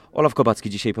Olaf Kobacki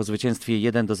dzisiaj po zwycięstwie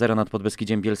 1-0 nad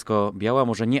Podbeskidziem Bielsko-Biała.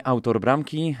 Może nie autor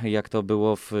bramki, jak to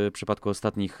było w przypadku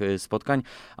ostatnich spotkań,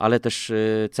 ale też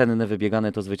cenne,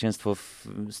 wybiegane to zwycięstwo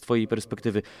z twojej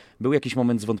perspektywy. Był jakiś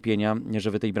moment zwątpienia,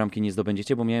 że wy tej bramki nie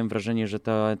zdobędziecie, bo miałem wrażenie, że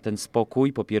ten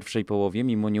spokój po pierwszej połowie,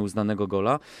 mimo nieuznanego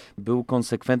gola, był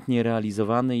konsekwentnie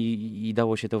realizowany i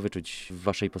dało się to wyczuć w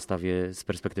waszej postawie z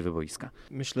perspektywy boiska.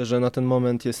 Myślę, że na ten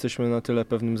moment jesteśmy na tyle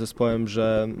pewnym zespołem,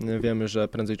 że wiemy, że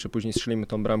prędzej czy później strzelimy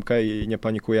tą bramkę i nie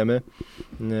panikujemy.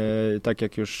 Tak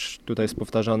jak już tutaj jest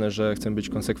powtarzane, że chcemy być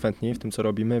konsekwentni w tym, co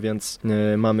robimy, więc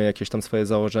mamy jakieś tam swoje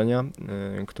założenia,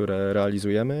 które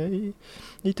realizujemy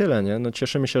i tyle, nie? No,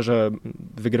 cieszymy się, że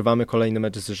wygrywamy kolejny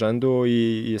mecz z rzędu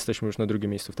i jesteśmy już na drugim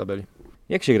miejscu w tabeli.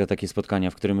 Jak się gra takie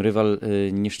spotkania, w którym rywal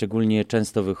nieszczególnie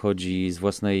często wychodzi z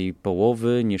własnej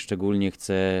połowy, nieszczególnie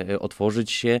chce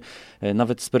otworzyć się,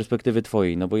 nawet z perspektywy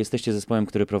twojej, no bo jesteście zespołem,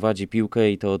 który prowadzi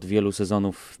piłkę i to od wielu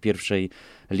sezonów w pierwszej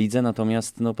lidze,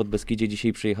 natomiast Podbeskidzie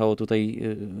dzisiaj przyjechało tutaj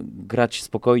grać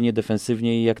spokojnie,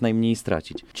 defensywnie i jak najmniej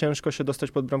stracić. Ciężko się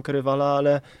dostać pod bramkę rywala,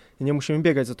 ale nie musimy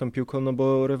biegać za tą piłką, no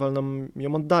bo rywal nam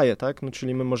ją oddaje, tak? No,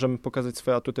 czyli my możemy pokazać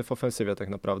swoje atuty w ofensywie tak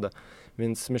naprawdę,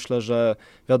 więc myślę, że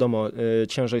wiadomo,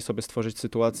 ciężej sobie stworzyć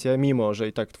sytuację, mimo że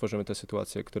i tak tworzymy te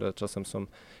sytuacje, które czasem są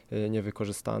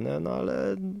niewykorzystane, no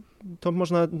ale to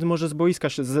może z boiska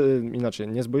inaczej,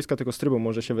 nie z boiska, tylko z trybu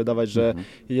może się wydawać, że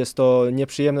jest to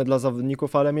nieprzyjemne dla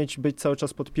zawodników, ale być cały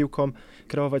czas pod piłką,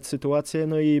 kreować sytuację,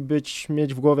 no i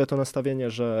mieć w głowie to nastawienie,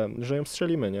 że ją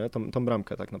strzelimy, nie? Tą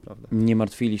bramkę tak naprawdę. Nie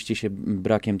martwiliście się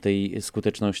brakiem tej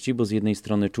skuteczności, bo z jednej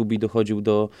strony Czubi dochodził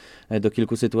do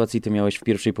kilku sytuacji, ty miałeś w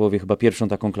pierwszej połowie chyba pierwszą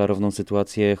taką klarowną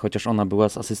sytuację, chociaż ona była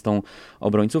z asystą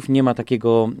obrońców. Nie ma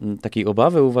takiej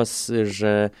obawy u was,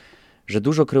 że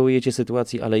dużo kreujecie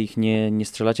sytuacji, ale ich nie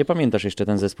strzelacie. Pamiętasz jeszcze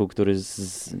ten zespół, który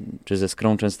czy ze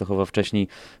Skrą Częstochowa wcześniej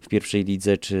w pierwszej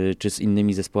lidze, czy z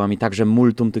innymi zespołami także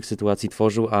multum tych sytuacji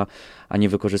tworzył, a nie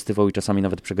wykorzystywał i czasami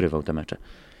nawet przegrywał te mecze?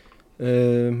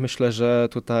 Myślę, że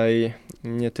tutaj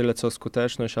nie tyle co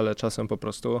skuteczność, ale czasem po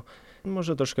prostu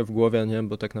może troszkę w głowie, nie?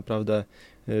 Bo tak naprawdę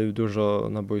dużo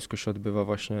na boisku się odbywa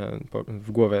właśnie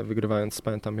w głowie, wygrywając,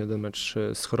 pamiętam jeden mecz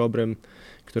z Chrobrym,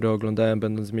 który oglądałem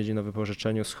będąc w Miedzi na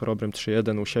wypożyczeniu, z Chrobrym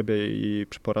 3-1 u siebie i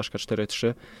porażka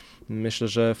 4-3. Myślę,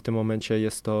 że w tym momencie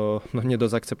jest to nie do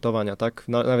zaakceptowania, tak?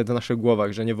 Nawet w naszych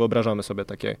głowach, że nie wyobrażamy sobie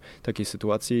takiej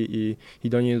sytuacji i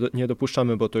do niej nie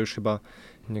dopuszczamy, bo to już chyba,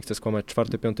 nie chcę skłamać,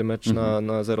 4., 5. mecz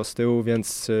na 0 z tyłu,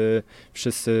 więc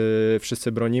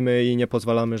wszyscy bronimy i nie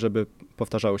pozwalamy, żeby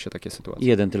powtarzały się takie sytuacje.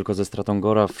 Jeden tylko ze stratą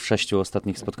Gora w 6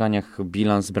 ostatnich spotkaniach,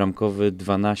 bilans bramkowy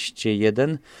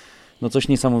 12-1. No coś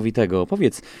niesamowitego.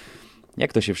 Powiedz,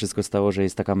 jak to się wszystko stało, że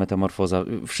jest taka metamorfoza?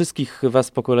 Wszystkich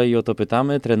was po kolei o to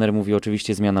pytamy. Trener mówi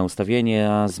oczywiście zmiana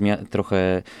ustawienia,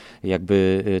 trochę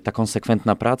jakby ta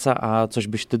konsekwentna praca, a coś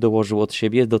byś ty dołożył od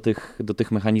siebie do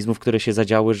tych mechanizmów, które się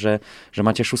zadziały, że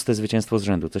macie 6. zwycięstwo z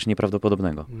rzędu. Coś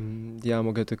nieprawdopodobnego. Ja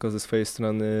mogę tylko ze swojej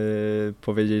strony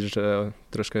powiedzieć, że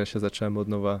troszkę się zacząłem od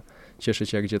nowa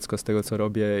cieszyć jak dziecko z tego, co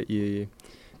robię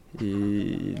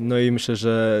no i myślę,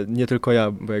 że nie tylko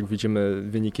ja, bo jak widzimy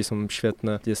wyniki są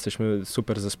świetne, jesteśmy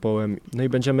super zespołem, no i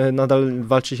będziemy nadal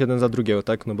walczyć jeden za drugiego,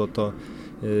 tak, no bo to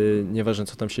nieważne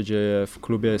co tam się dzieje w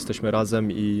klubie, jesteśmy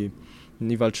razem i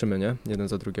walczymy, nie? Jeden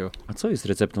za drugiego. A co jest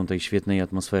receptą tej świetnej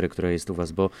atmosfery, która jest u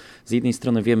was? Bo z jednej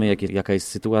strony wiemy, jaka jest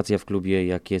sytuacja w klubie,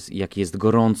 jak jest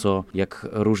gorąco, jak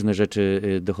różne rzeczy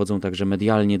dochodzą także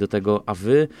medialnie do tego, a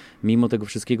wy, mimo tego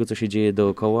wszystkiego, co się dzieje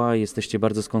dookoła, jesteście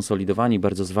bardzo skonsolidowani,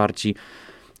 bardzo zwarci.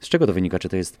 Z czego to wynika? Czy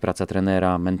to jest praca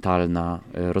trenera, mentalna,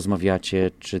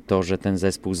 rozmawiacie, czy to, że ten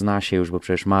zespół zna się już, bo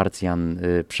przecież Marcjan,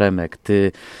 Przemek,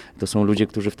 ty, to są ludzie,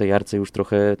 którzy w tej Arce już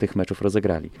trochę tych meczów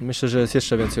rozegrali. Myślę, że jest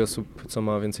jeszcze więcej osób, co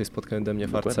ma więcej spotkań ode mnie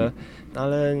w Arce,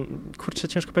 ale kurczę,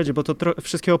 ciężko powiedzieć, bo to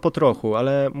wszystkiego po trochu,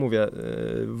 ale mówię,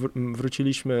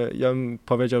 wróciliśmy, ja bym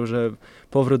powiedział, że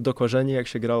powrót do korzeni, jak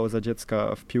się grało za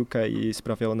dziecka w piłkę i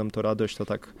sprawiało nam to radość, to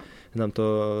tak nam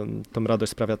tą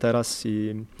radość sprawia teraz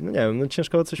i no nie wiem,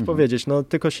 ciężko coś powiedzieć,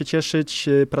 tylko się cieszyć,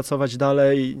 pracować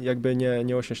dalej, jakby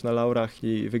nie osiąść na laurach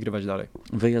i wygrywać dalej.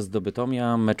 Wyjazd do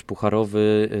Bytomia, mecz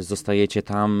pucharowy, zostajecie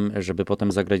tam, żeby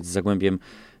potem zagrać z Zagłębiem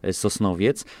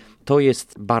Sosnowiec. To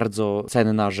jest bardzo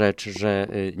cenna rzecz, że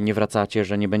nie wracacie,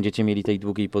 że nie będziecie mieli tej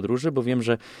długiej podróży, bo wiem,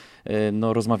 że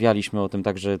rozmawialiśmy o tym,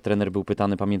 także trener był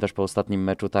pytany, pamiętasz po ostatnim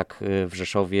meczu, tak, w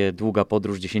Rzeszowie, długa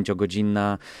podróż,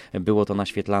 10-godzinna, było to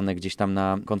naświetlane gdzieś tam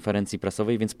na konferencji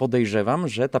prasowej, więc podejrzewam,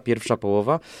 że ta pierwsza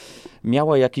połowa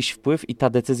miała jakiś wpływ i ta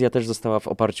decyzja też została w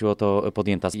oparciu o to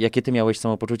podjęta. Jakie ty miałeś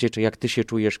samopoczucie, czy jak ty się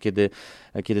czujesz,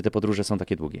 kiedy te podróże są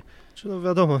takie długie?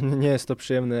 Wiadomo, nie jest to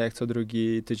przyjemne, jak co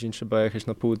drugi tydzień trzeba jechać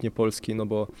na południe Polski,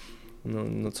 bo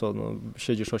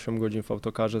siedzisz 8 godzin w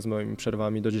autokarze z moimi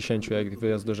przerwami do 10, jak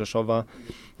wyjazd do Rzeszowa,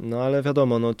 ale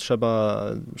wiadomo, trzeba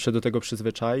się do tego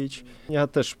przyzwyczaić. Ja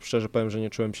też szczerze powiem, że nie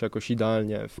czułem się jakoś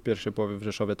idealnie. W pierwszej połowie w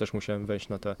Rzeszowie też musiałem wejść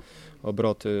na te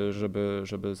obroty,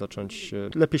 żeby zacząć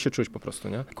lepiej się czuć po prostu,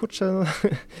 nie? Kurczę,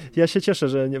 ja się cieszę,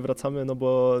 że nie wracamy,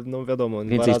 bo wiadomo,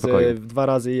 dwa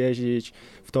razy jeździć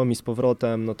w tom i z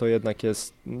powrotem, to jednak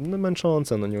jest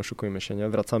męczące, nie oszukujmy się, nie?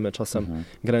 Wracamy czasem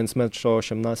grając mecz o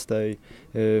 18:00,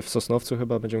 w Sosnowcu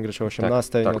chyba będziemy grać o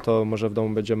 18:00, tak. to może w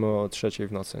domu będziemy o 3:00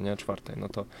 w nocy, nie? 4:00,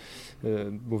 to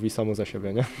mówi samo za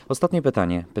siebie, nie? Ostatnie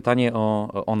pytanie. Pytanie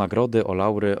o nagrody, o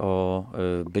laury, o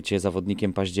bycie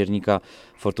zawodnikiem października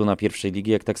Fortuna pierwszej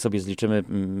ligi. Jak tak sobie zliczymy,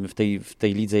 w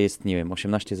tej lidze jest,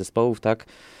 18 zespołów, tak?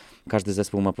 Każdy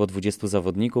zespół ma po 20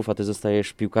 zawodników, a ty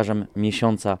zostajesz piłkarzem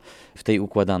miesiąca w tej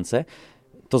układance.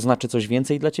 To znaczy coś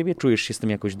więcej dla ciebie? Czujesz się z tym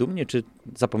jakoś dumnie, czy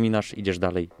zapominasz, idziesz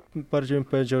dalej? Bardziej bym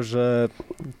powiedział, że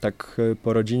tak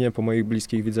po rodzinie, po moich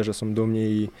bliskich widzę, że są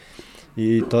dumni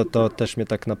i to też mnie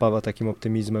tak napawa takim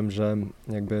optymizmem, że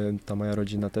jakby ta moja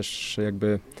rodzina też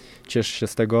jakby cieszy się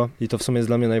z tego i to w sumie jest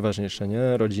dla mnie najważniejsze,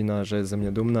 nie? Rodzina, że jest ze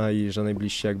mnie dumna i że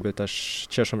najbliżsi jakby też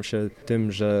cieszą się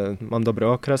tym, że mam dobry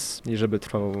okres i żeby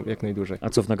trwał jak najdłużej. A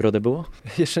co w nagrodę było?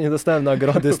 Jeszcze nie dostałem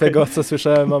nagrody z tego, co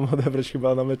słyszałem, mam odebrać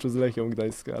chyba na meczu z Lechią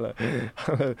Gdańsk, ale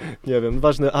nie wiem.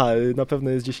 Ważne, na pewno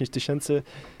jest 10 000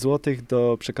 złotych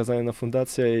do przekazania na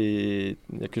fundację i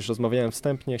jak już rozmawiałem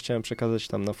wstępnie, chciałem przekazać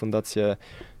tam na fundację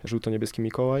Żółto-niebieski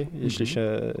Mikołaj,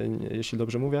 jeśli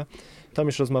dobrze mówię. Tam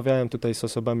już rozmawiałem tutaj z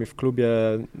osobami w klubie,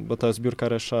 bo ta zbiórka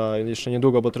Resza jeszcze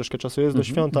niedługo, bo troszkę czasu jest do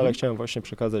świąt, ale chciałem właśnie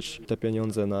przekazać te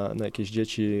pieniądze na jakieś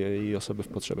dzieci i osoby w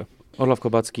potrzebie. Olaf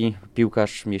Kobacki,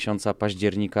 piłkarz miesiąca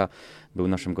października, był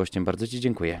naszym gościem. Bardzo ci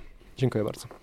dziękuję. Dziękuję bardzo.